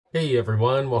Hey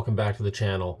everyone, welcome back to the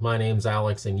channel. My name's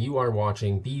Alex and you are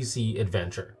watching BC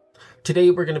Adventure.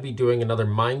 Today we're going to be doing another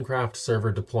Minecraft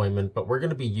server deployment, but we're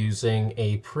going to be using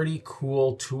a pretty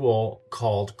cool tool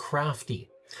called Crafty.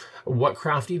 What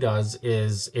Crafty does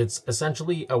is it's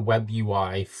essentially a web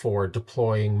UI for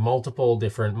deploying multiple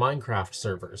different Minecraft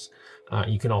servers.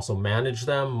 You can also manage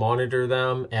them, monitor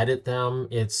them, edit them.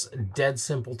 It's dead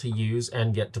simple to use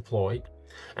and get deployed.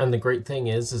 And the great thing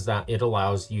is that it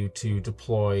allows you to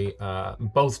deploy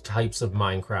both types of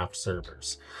Minecraft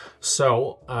servers.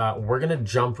 So we're going to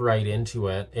jump right into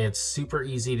it. It's super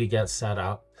easy to get set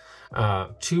up.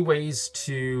 Two ways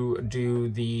to do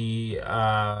the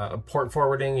port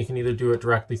forwarding. You can either do it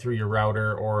directly through your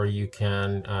router or you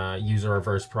can use a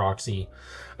reverse proxy.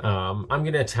 I'm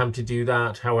going to attempt to do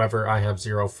that. However, I have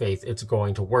zero faith it's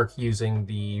going to work using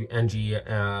the NPM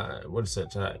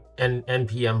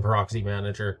Proxy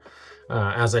Manager.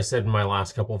 As I said in my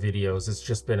last couple videos, it's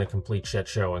just been a complete shit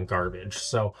show and garbage.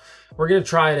 So we're going to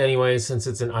try it anyway, since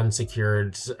it's an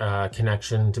unsecured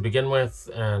connection to begin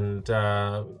with. And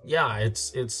yeah,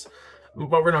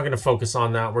 but we're not going to focus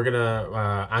on that. We're going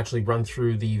to actually run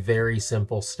through the very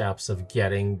simple steps of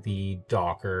getting the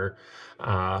Docker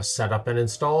set up and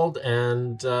installed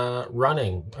and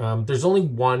running. There's only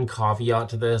one caveat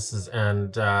to this,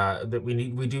 and that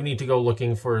we do need to go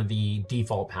looking for the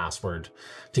default password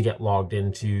to get logged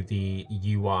into the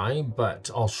UI, but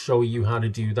I'll show you how to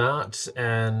do that.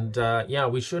 And yeah,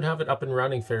 we should have it up and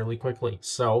running fairly quickly.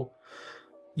 So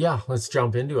yeah, let's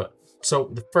jump into it.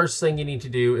 So the first thing you need to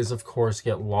do is, of course,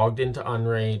 get logged into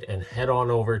Unraid and head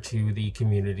on over to the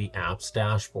community apps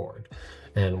dashboard.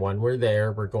 And when we're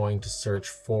there, we're going to search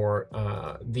for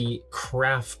the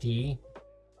Crafty,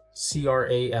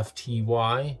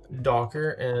 C-R-A-F-T-Y Docker,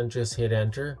 and just hit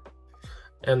enter.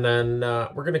 And then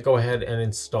we're going to go ahead and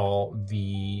install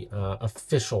the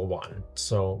official one.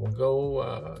 So we'll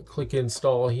go click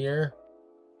install here.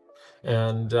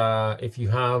 And if you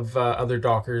have other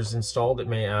Dockers installed, it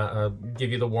may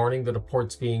give you the warning that a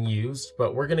port's being used,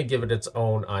 but we're going to give it its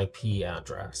own IP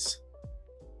address.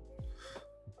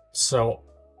 So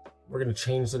we're going to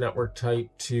change the network type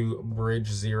to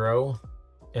bridge 0.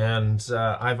 And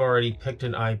I've already picked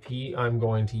an IP I'm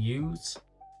going to use.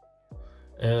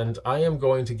 And I am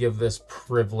going to give this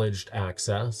privileged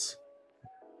access.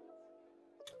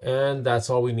 And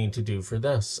that's all we need to do for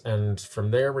this. And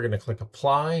from there, we're going to click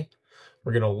apply.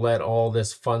 We're going to let all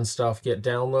this fun stuff get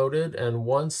downloaded. And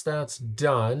once that's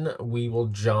done, we will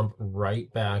jump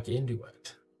right back into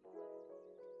it.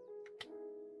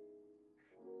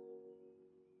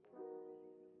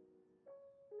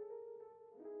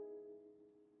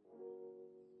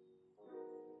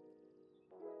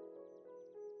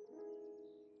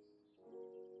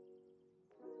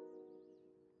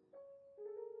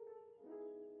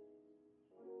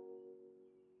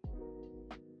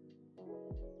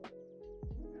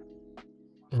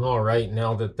 All right,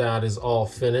 now that that is all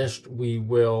finished, we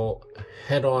will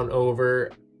head on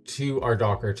over to our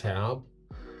Docker tab,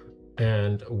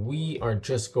 and we are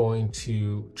just going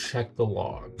to check the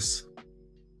logs.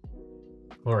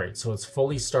 All right, so it's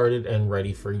fully started and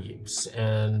ready for use.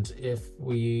 And if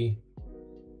we,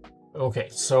 okay,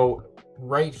 so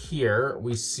right here,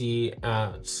 we see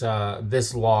at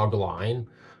this log line,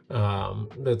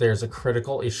 that there's a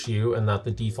critical issue and that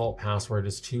the default password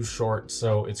is too short,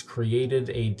 so it's created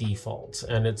a default,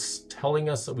 and it's telling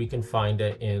us that we can find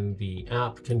it in the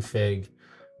app config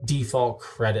default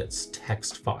credits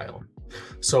text file.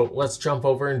 So let's jump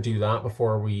over and do that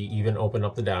before we even open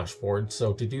up the dashboard.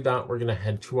 So to do that, we're going to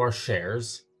head to our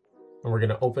shares and we're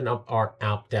going to open up our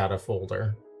app data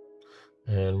folder,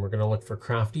 and we're going to look for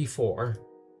Crafty 4,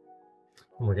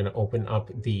 and we're going to open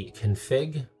up the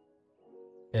config.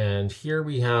 And here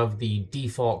we have the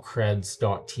default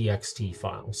creds.txt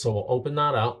file. So we'll open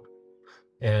that up.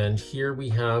 And here we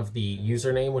have the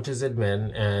username, which is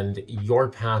admin, and your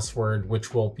password,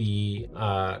 which will be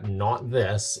not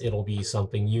this. It'll be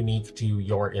something unique to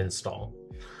your install.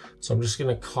 So I'm just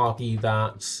going to copy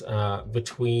that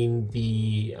between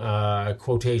the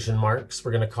quotation marks.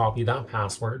 We're going to copy that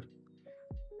password.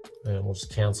 And we'll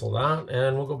just cancel that.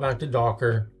 And we'll go back to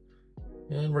Docker.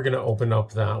 And we're going to open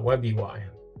up that web UI.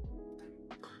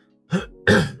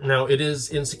 Now it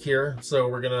is insecure, so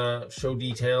we're gonna show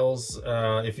details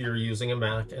if you're using a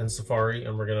Mac and Safari,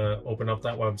 and we're gonna open up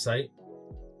that website.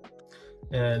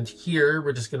 And here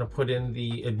we're just gonna put in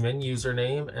the admin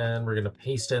username and we're gonna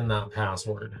paste in that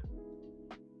password.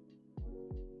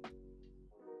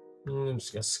 I'm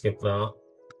just gonna skip that.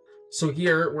 So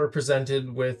here we're presented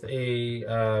with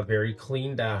a very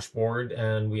clean dashboard,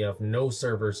 and we have no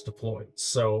servers deployed.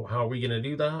 So how are we going to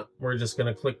do that? We're just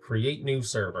going to click Create New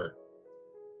Server.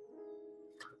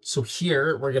 So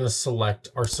here we're going to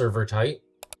select our server type.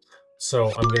 So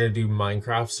I'm going to do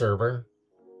Minecraft server.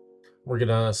 We're going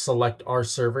to select our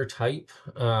server type,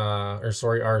 our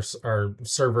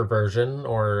server version,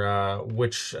 or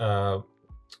which, I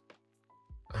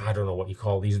don't know what you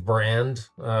call these, brand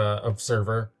of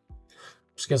server.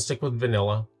 Just gonna stick with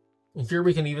vanilla. Here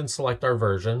we can even select our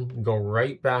version, go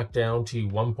right back down to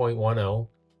 1.10.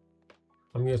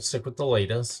 I'm gonna stick with the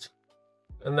latest.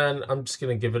 And then I'm just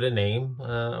gonna give it a name.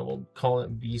 We'll call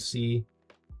it BC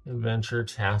Adventure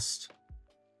Test.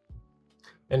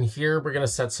 And here we're gonna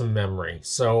set some memory.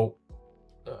 So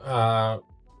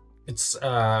it's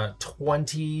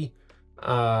 20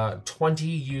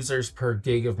 users per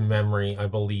gig of memory, I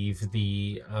believe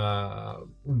the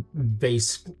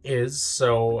base is.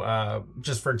 So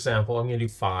just for example, I'm gonna do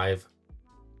 5.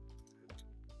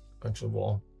 Actually,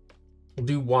 we'll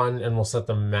do 1 and we'll set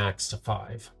the max to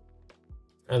 5.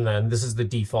 And then this is the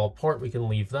default port, we can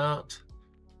leave that.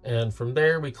 And from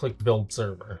there we click build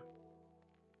server.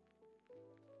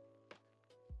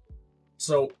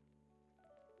 So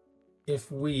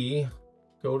if we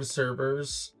go to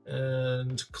servers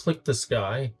and click this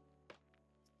guy,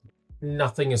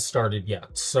 nothing is started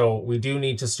yet. So we do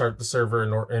need to start the server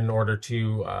in order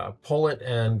to pull it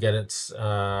and get it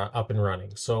up and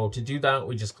running. So to do that,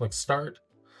 we just click start.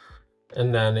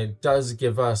 And then it does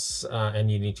give us, and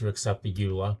you need to accept the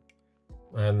EULA.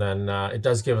 And then it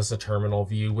does give us a terminal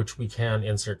view, which we can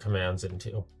insert commands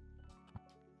into.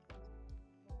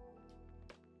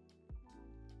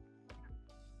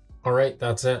 All right,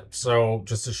 that's it. So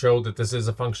just to show that this is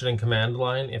a functioning command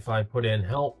line, if I put in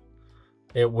help,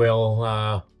 it will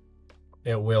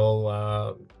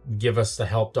give us the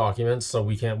help documents. So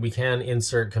we can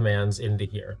insert commands into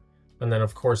here. And then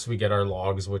of course we get our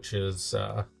logs, which is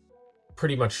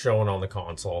pretty much shown on the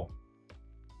console.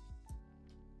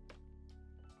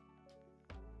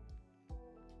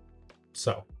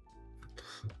 So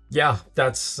yeah,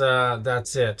 that's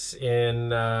it. In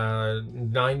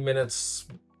 9 minutes,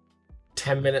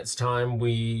 10 minutes time,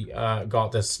 we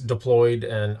got this deployed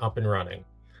and up and running.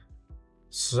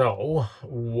 So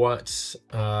what,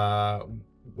 how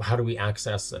do we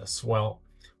access this? Well,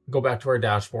 go back to our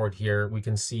dashboard here. We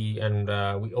can see, and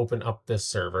we open up this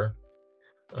server.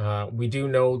 We do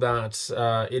know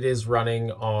that it is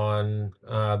running on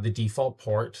the default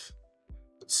port.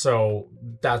 So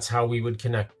that's how we would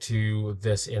connect to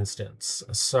this instance.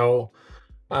 So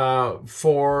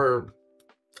for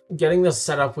getting this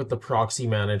set up with the Proxy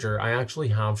Manager, I actually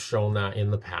have shown that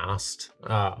in the past.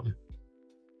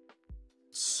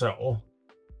 So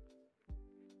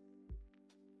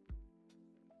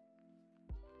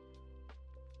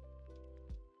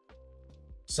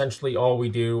essentially all we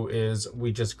do is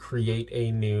we just create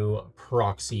a new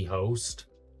proxy host.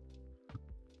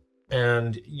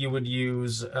 And you would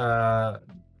use a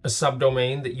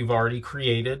subdomain that you've already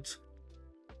created.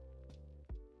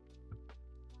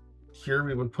 Here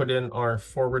we would put in our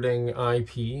forwarding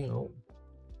IP.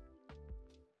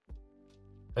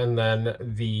 And then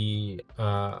the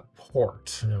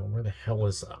port. Now, where the hell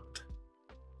is that?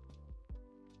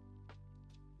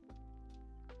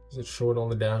 Does it show it on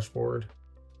the dashboard?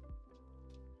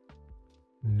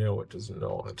 No, it does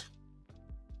not.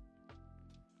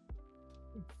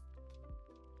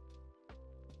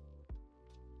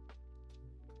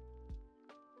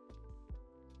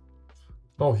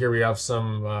 Oh, here we have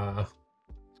some,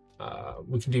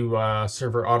 we can do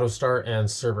server auto start and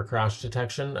server crash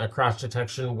detection. Crash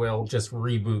detection will just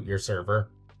reboot your server.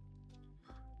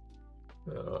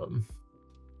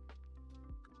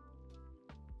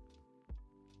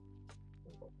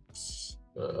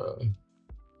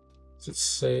 Does it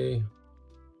say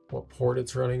what port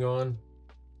it's running on?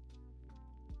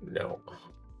 No.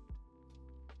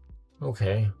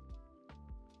 Okay.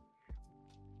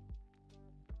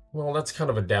 Well, that's kind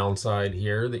of a downside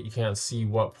here, that you can't see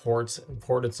what port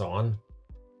it's on.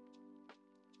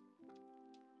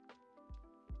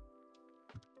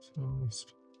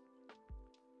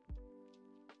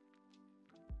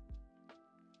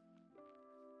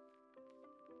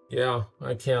 Yeah,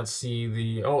 I can't see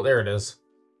the... Oh, there it is.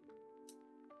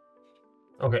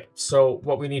 Okay, so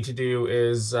what we need to do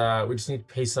is we just need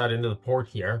to paste that into the port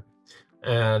here.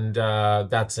 And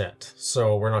that's it.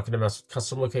 So we're not going to mess with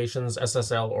custom locations,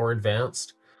 SSL, or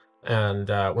advanced. And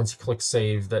once you click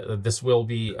save, this will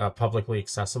be publicly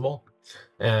accessible.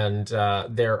 And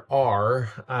there are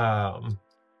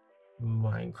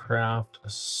Minecraft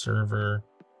server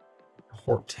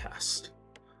port test.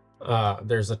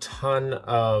 There's a ton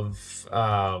of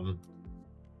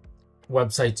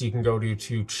websites you can go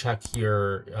to check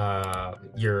your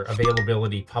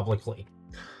availability publicly.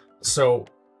 So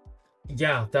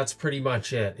yeah, that's pretty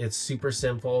much it. It's super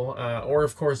simple. Or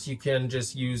of course you can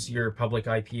just use your public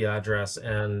IP address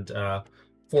and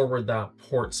forward that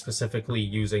port specifically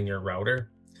using your router.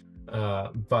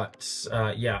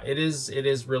 Yeah, it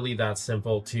is really that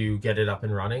simple to get it up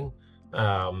and running.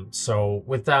 So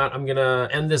with that, I'm gonna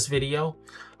end this video.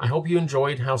 I hope you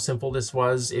enjoyed how simple this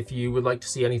was. If you would like to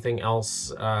see anything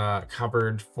else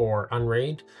covered for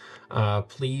Unraid,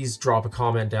 please drop a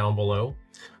comment down below.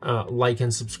 Like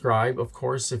and subscribe, of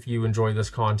course, if you enjoy this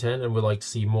content and would like to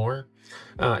see more.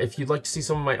 If you'd like to see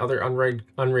some of my other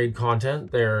Unraid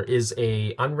content, there is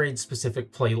a Unraid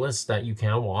specific playlist that you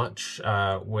can watch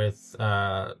with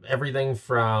everything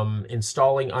from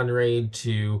installing Unraid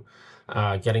to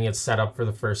getting it set up for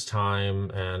the first time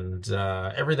and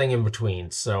everything in between.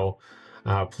 So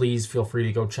please feel free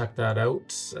to go check that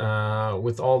out.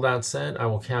 With all that said, I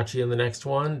will catch you in the next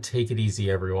one. Take it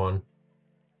easy, everyone.